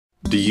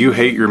Do you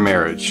hate your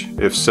marriage?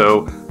 If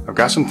so, I've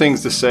got some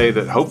things to say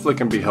that hopefully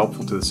can be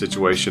helpful to the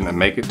situation and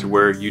make it to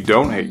where you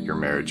don't hate your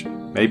marriage.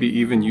 Maybe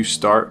even you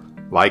start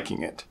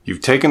liking it.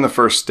 You've taken the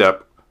first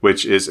step,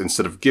 which is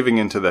instead of giving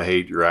into the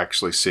hate, you're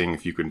actually seeing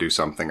if you can do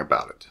something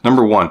about it.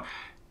 Number one,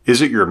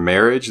 is it your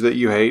marriage that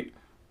you hate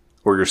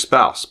or your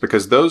spouse?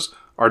 Because those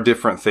are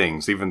different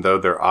things, even though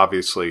they're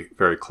obviously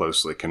very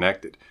closely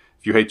connected.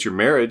 If you hate your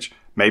marriage,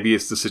 maybe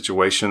it's the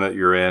situation that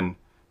you're in.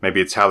 Maybe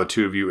it's how the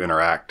two of you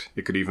interact.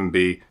 It could even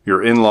be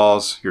your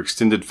in-laws, your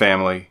extended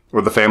family,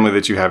 or the family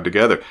that you have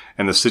together,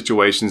 and the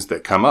situations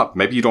that come up.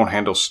 Maybe you don't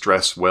handle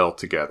stress well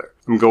together.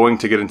 I'm going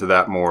to get into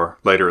that more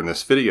later in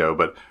this video,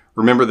 but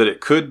remember that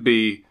it could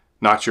be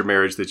not your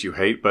marriage that you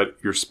hate, but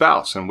your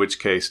spouse, in which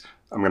case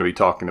I'm going to be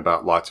talking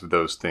about lots of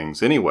those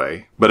things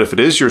anyway. But if it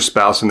is your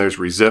spouse and there's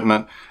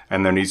resentment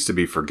and there needs to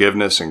be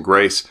forgiveness and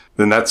grace,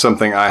 then that's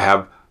something I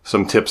have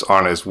some tips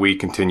on as we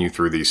continue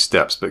through these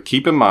steps. But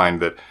keep in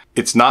mind that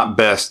it's not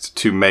best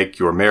to make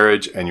your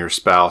marriage and your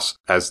spouse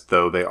as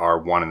though they are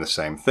one and the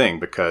same thing,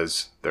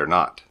 because they're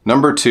not.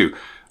 Number two,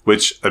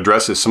 which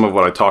addresses some of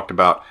what I talked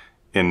about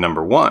in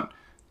number one,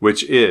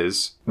 which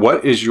is,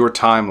 what is your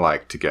time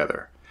like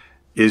together?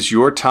 Is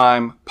your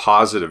time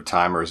positive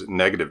time or is it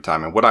negative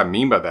time? And what I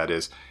mean by that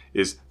is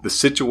the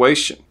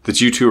situation that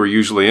you two are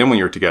usually in when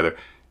you're together.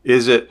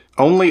 Is it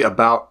only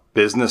about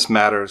business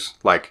matters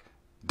like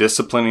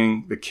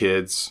disciplining the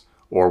kids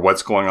or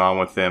what's going on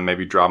with them,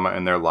 maybe drama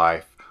in their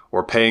life,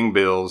 or paying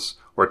bills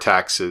or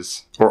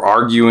taxes, or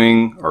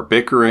arguing or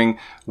bickering?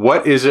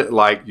 What is it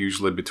like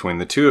usually between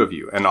the two of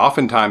you? And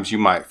oftentimes you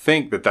might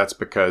think that that's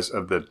because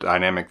of the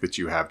dynamic that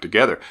you have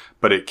together,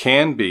 but it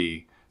can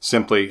be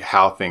simply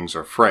how things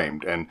are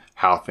framed and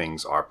how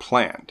things are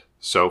planned.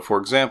 So for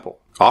example,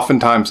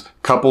 oftentimes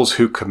couples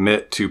who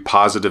commit to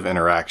positive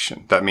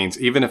interaction, that means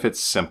even if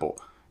it's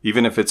simple,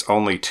 even if it's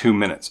only 2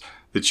 minutes,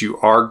 that you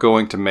are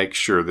going to make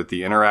sure that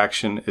the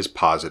interaction is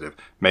positive.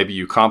 Maybe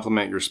you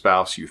compliment your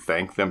spouse, you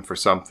thank them for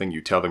something,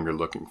 you tell them you're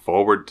looking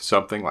forward to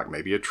something, like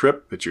maybe a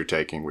trip that you're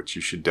taking, which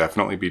you should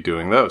definitely be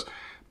doing those.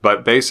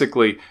 But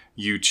basically,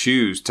 you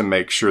choose to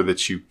make sure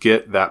that you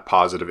get that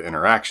positive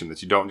interaction,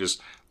 that you don't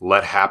just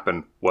let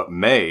happen what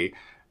may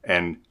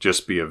and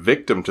just be a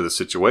victim to the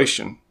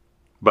situation,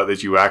 but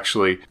that you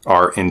actually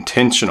are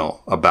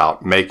intentional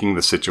about making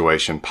the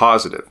situation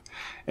positive.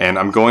 And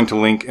I'm going to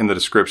link in the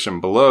description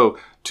below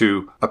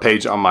to a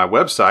page on my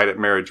website at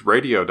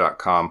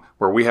marriageradio.com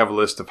where we have a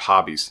list of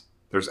hobbies.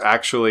 There's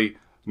actually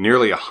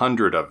nearly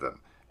 100 of them.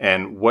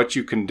 And what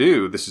you can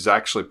do, this is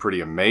actually pretty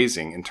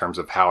amazing in terms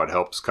of how it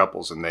helps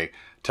couples. And they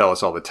tell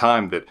us all the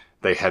time that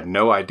they had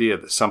no idea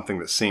that something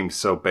that seemed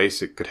so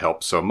basic could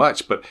help so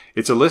much. But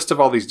it's a list of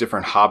all these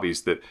different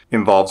hobbies that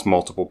involves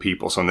multiple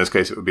people. So in this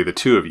case, it would be the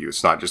two of you.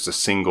 It's not just a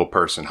single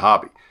person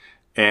hobby.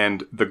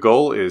 And the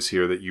goal is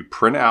here that you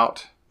print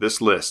out this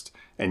list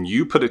and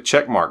you put a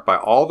check mark by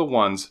all the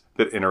ones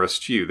that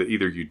interest you, that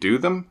either you do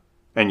them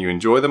and you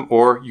enjoy them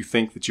or you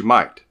think that you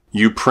might.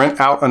 You print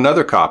out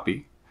another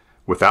copy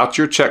without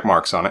your check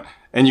marks on it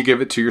and you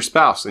give it to your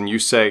spouse and you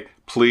say,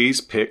 please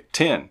pick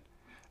 10.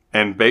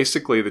 And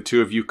basically the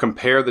two of you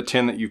compare the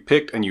 10 that you've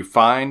picked and you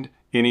find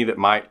any that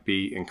might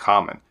be in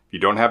common. If you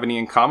don't have any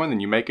in common, then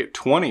you make it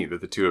 20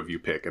 that the two of you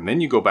pick and then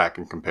you go back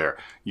and compare.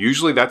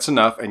 Usually that's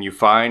enough and you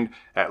find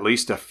at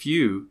least a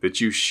few that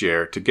you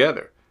share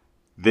together.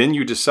 Then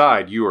you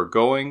decide you are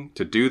going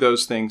to do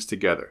those things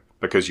together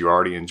because you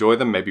already enjoy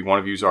them. Maybe one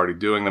of you is already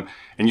doing them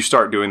and you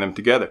start doing them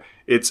together.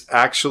 It's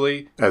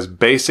actually, as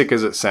basic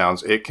as it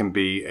sounds, it can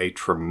be a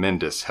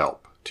tremendous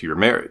help to your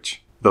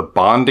marriage. The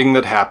bonding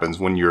that happens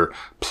when you're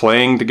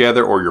playing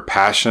together or you're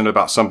passionate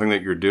about something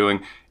that you're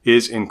doing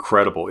is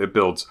incredible. It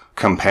builds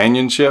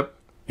companionship,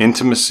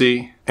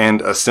 intimacy,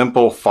 and a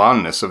simple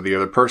fondness of the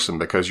other person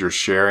because you're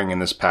sharing in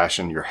this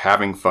passion, you're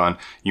having fun.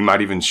 You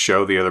might even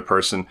show the other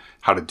person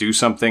how to do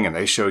something and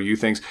they show you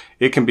things.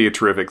 It can be a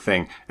terrific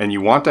thing. And you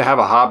want to have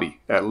a hobby,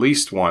 at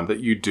least one that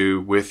you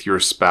do with your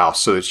spouse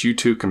so that you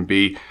two can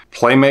be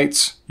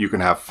playmates, you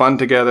can have fun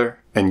together,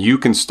 and you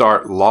can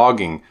start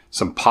logging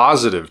some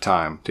positive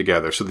time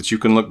together so that you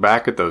can look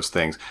back at those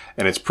things.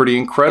 And it's pretty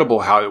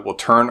incredible how it will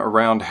turn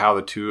around how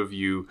the two of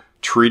you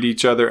treat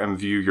each other and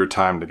view your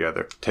time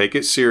together. Take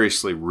it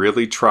seriously.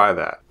 Really try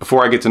that.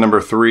 Before I get to number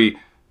 3,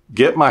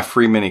 get my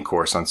free mini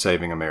course on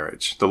saving a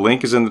marriage. The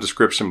link is in the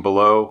description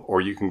below,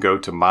 or you can go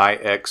to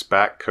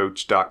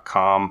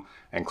myexbackcoach.com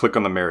and click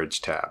on the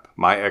marriage tab.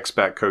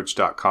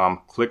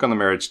 myexbackcoach.com, click on the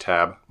marriage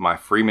tab. My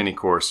free mini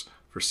course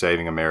for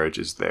saving a marriage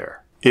is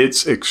there.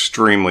 It's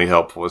extremely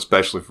helpful,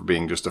 especially for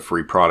being just a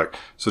free product.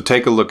 So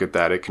take a look at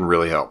that. It can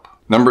really help.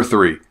 Number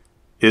 3,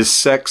 is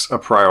sex a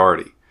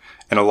priority?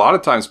 And a lot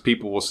of times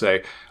people will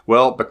say,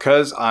 well,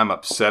 because I'm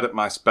upset at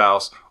my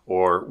spouse,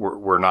 or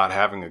we're not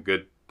having a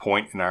good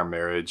point in our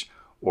marriage,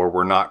 or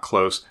we're not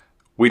close,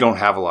 we don't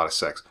have a lot of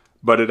sex.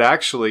 But it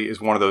actually is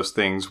one of those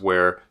things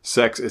where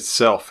sex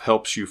itself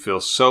helps you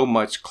feel so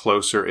much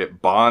closer.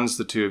 It bonds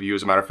the two of you.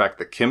 As a matter of fact,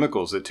 the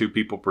chemicals that two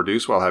people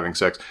produce while having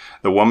sex,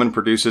 the woman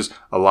produces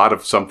a lot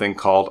of something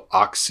called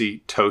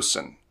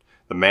oxytocin.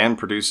 The man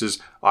produces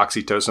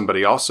oxytocin, but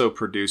he also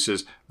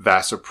produces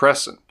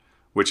vasopressin,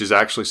 which is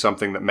actually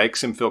something that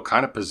makes him feel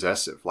kind of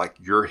possessive, like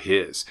you're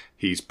his.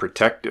 He's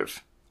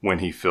protective when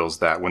he feels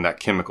that, when that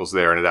chemical's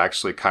there, and it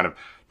actually kind of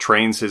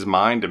trains his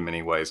mind in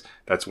many ways.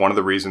 That's one of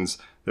the reasons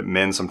that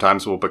men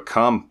sometimes will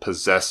become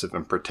possessive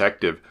and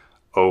protective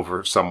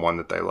over someone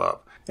that they love.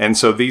 And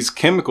so these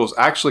chemicals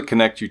actually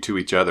connect you to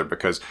each other,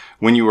 because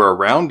when you are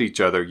around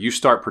each other, you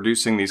start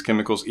producing these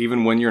chemicals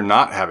even when you're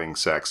not having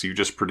sex. You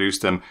just produce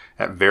them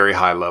at very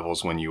high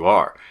levels when you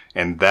are.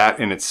 And that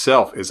in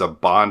itself is a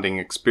bonding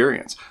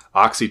experience.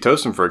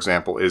 Oxytocin, for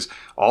example, is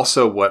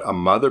also what a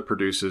mother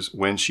produces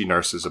when she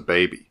nurses a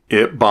baby.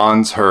 It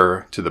bonds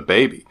her to the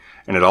baby.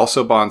 And it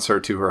also bonds her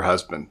to her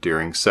husband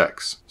during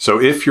sex. So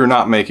if you're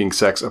not making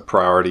sex a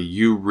priority,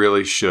 you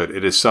really should.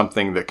 It is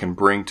something that can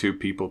bring two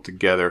people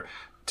together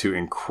to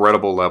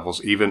incredible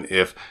levels, even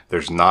if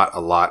there's not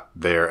a lot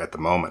there at the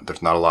moment.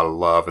 There's not a lot of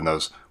love and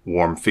those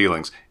warm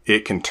feelings.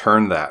 It can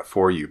turn that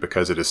for you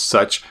because it is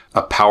such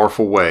a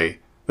powerful way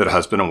that a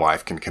husband and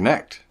wife can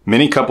connect.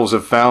 Many couples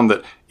have found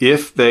that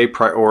if they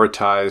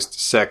prioritized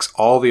sex,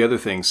 all the other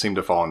things seem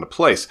to fall into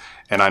place.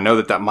 And I know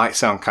that that might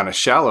sound kind of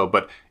shallow,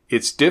 but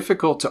it's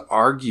difficult to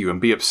argue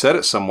and be upset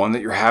at someone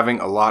that you're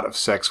having a lot of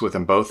sex with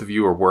and both of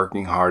you are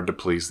working hard to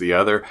please the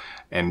other.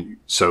 And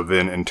so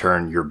then in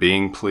turn, you're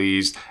being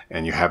pleased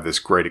and you have this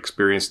great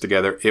experience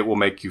together. It will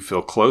make you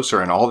feel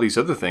closer and all these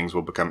other things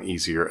will become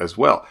easier as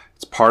well.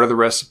 It's part of the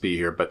recipe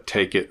here, but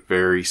take it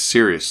very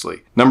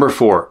seriously. Number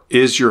 4,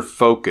 is your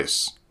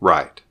focus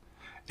right?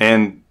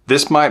 And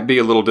this might be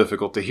a little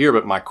difficult to hear,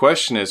 but my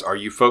question is, are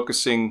you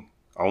focusing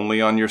only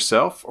on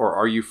yourself or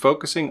are you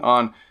focusing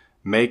on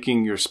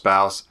making your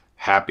spouse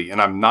happy?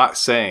 And I'm not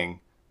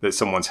saying that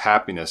someone's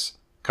happiness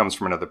comes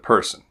from another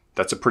person.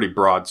 That's a pretty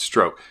broad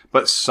stroke.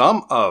 But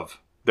some of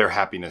their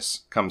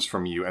happiness comes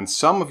from you and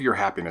some of your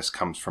happiness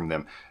comes from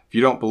them. If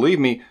you don't believe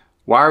me,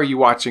 why are you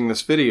watching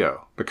this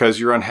video? Because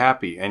you're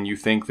unhappy and you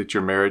think that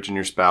your marriage and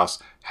your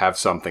spouse have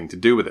something to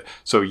do with it.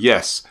 So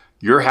yes,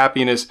 your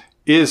happiness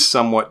is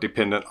somewhat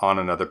dependent on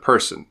another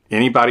person.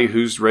 Anybody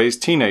who's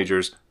raised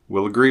teenagers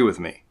will agree with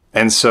me.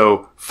 And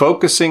so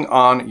focusing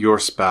on your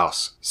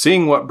spouse,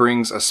 seeing what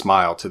brings a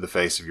smile to the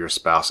face of your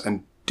spouse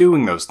and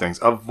doing those things,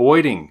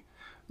 avoiding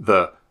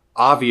the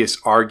obvious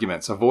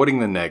arguments, avoiding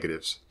the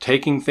negatives,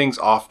 taking things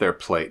off their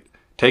plate,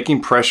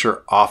 taking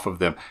pressure off of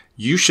them.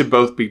 You should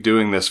both be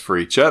doing this for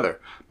each other.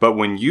 But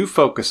when you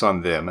focus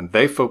on them and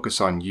they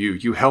focus on you,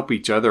 you help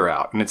each other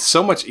out. And it's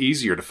so much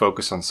easier to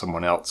focus on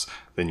someone else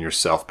than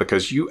yourself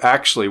because you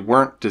actually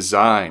weren't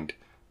designed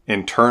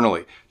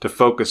internally to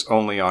focus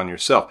only on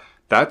yourself.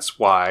 That's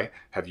why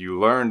have you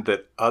learned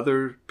that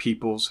other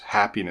people's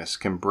happiness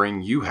can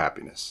bring you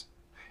happiness?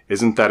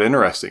 Isn't that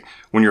interesting?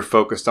 When you're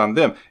focused on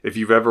them. If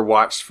you've ever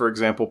watched, for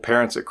example,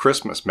 Parents at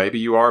Christmas, maybe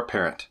you are a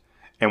parent,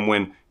 and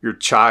when your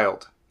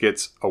child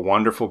gets a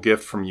wonderful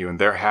gift from you and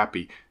they're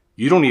happy,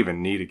 you don't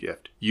even need a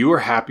gift. You are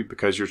happy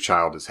because your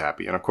child is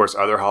happy. And of course,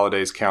 other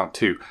holidays count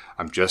too.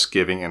 I'm just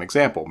giving an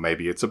example.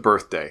 Maybe it's a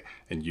birthday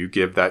and you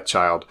give that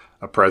child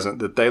a present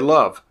that they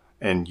love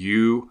and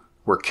you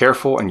were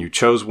careful and you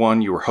chose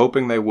one you were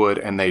hoping they would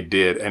and they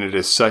did. And it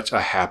is such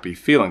a happy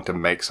feeling to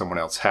make someone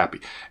else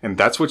happy. And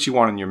that's what you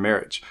want in your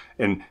marriage.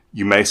 And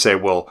you may say,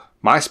 well,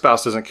 my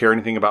spouse doesn't care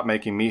anything about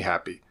making me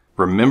happy.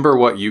 Remember,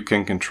 what you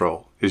can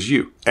control is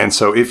you. And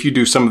so if you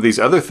do some of these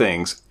other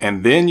things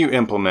and then you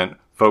implement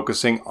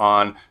focusing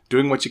on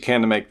doing what you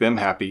can to make them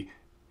happy,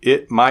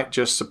 it might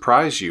just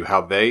surprise you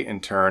how they in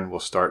turn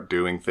will start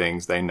doing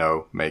things they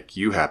know make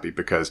you happy,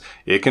 because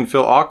it can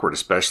feel awkward,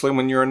 especially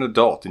when you're an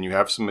adult and you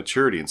have some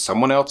maturity and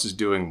someone else is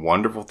doing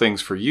wonderful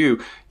things for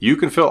you. You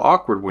can feel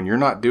awkward when you're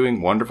not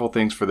doing wonderful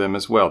things for them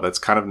as well. That's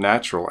kind of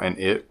natural and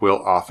it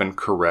will often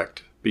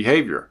correct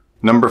behavior.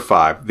 Number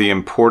 5, the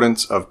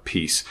importance of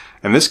peace.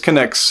 And this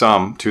connects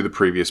some to the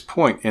previous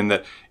point in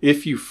that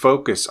if you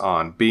focus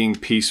on being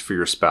peace for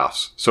your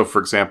spouse, so for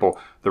example,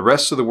 the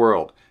rest of the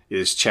world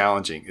is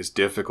challenging, is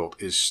difficult,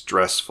 is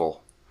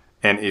stressful.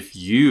 And if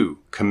you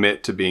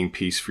commit to being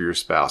peace for your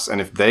spouse, and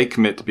if they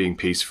commit to being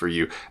peace for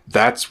you,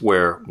 that's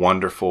where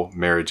wonderful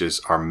marriages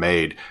are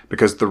made,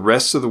 because the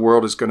rest of the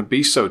world is going to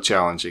be so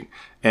challenging.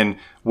 And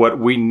what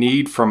we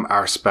need from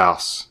our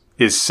spouse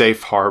is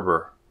safe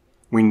harbor.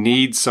 We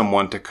need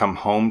someone to come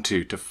home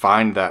to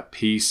find that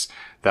peace,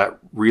 that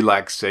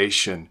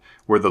relaxation,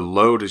 where the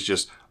load is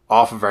just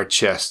off of our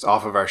chest,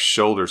 off of our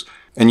shoulders.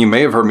 And you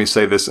may have heard me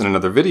say this in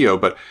another video,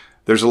 but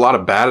there's a lot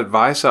of bad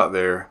advice out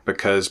there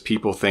because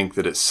people think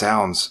that it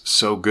sounds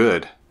so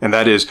good. And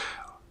that is,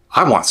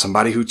 I want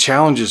somebody who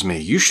challenges me.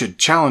 You should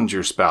challenge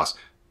your spouse.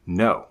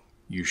 No,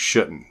 you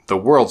shouldn't. The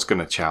world's going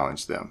to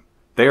challenge them.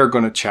 They are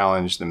going to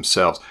challenge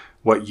themselves.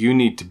 What you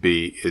need to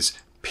be is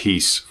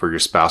peace for your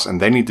spouse, and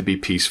they need to be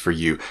peace for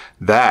you.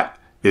 That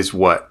is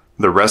what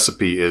the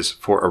recipe is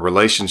for a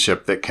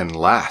relationship that can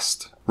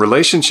last.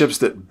 Relationships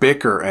that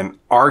bicker and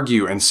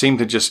argue and seem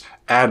to just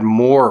add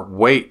more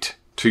weight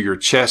to your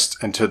chest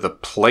and to the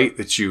plate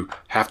that you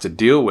have to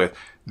deal with,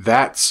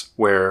 that's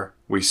where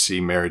we see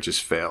marriages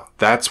fail.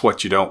 That's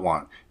what you don't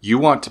want. You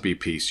want to be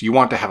peace. You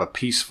want to have a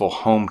peaceful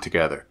home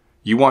together.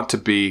 You want to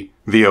be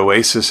the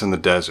oasis in the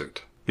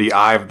desert, the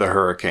eye of the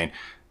hurricane,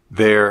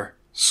 their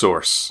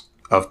source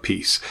of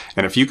peace.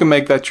 And if you can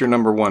make that your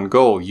number one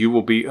goal, you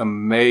will be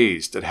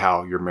amazed at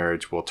how your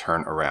marriage will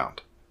turn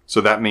around. So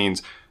that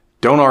means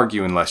don't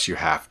argue unless you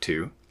have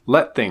to.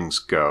 Let things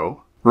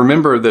go.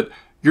 Remember that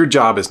your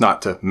job is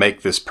not to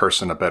make this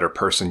person a better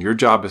person. Your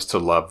job is to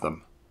love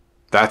them.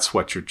 That's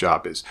what your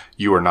job is.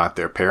 You are not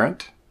their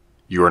parent.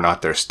 You are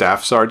not their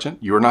staff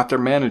sergeant. You are not their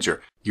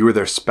manager. You are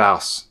their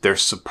spouse, their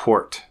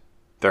support,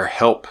 their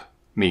help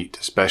meet,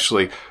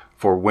 especially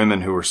for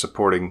women who are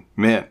supporting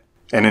men.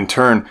 And in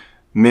turn,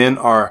 men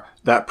are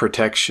that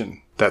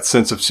protection, that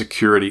sense of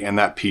security, and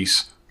that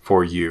peace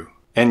for you.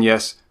 And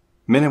yes,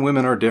 men and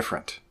women are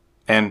different.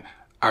 And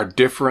our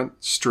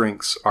different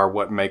strengths are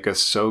what make us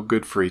so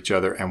good for each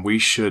other, and we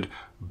should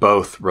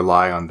both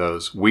rely on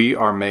those. We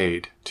are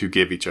made to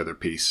give each other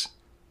peace.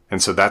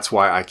 And so that's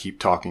why I keep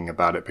talking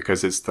about it,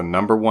 because it's the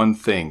number one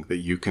thing that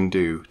you can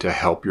do to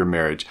help your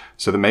marriage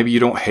so that maybe you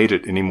don't hate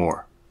it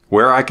anymore.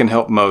 Where I can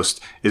help most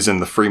is in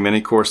the free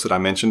mini course that I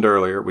mentioned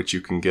earlier, which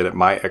you can get at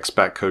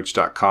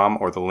myexpatcoach.com,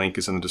 or the link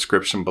is in the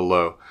description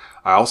below.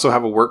 I also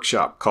have a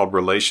workshop called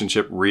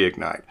Relationship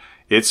Reignite.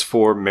 It's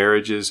for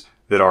marriages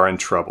that are in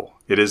trouble.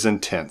 It is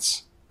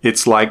intense.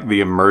 It's like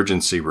the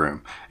emergency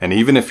room. And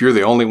even if you're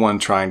the only one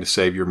trying to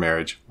save your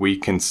marriage, we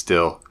can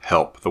still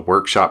help. The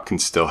workshop can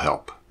still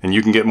help. And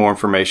you can get more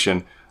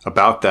information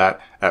about that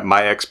at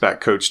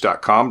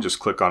myexpatcoach.com. Just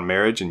click on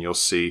marriage and you'll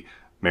see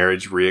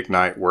Marriage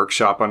Reignite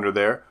Workshop under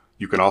there.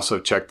 You can also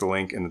check the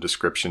link in the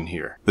description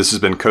here. This has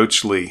been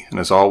Coach Lee, and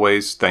as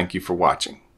always, thank you for watching.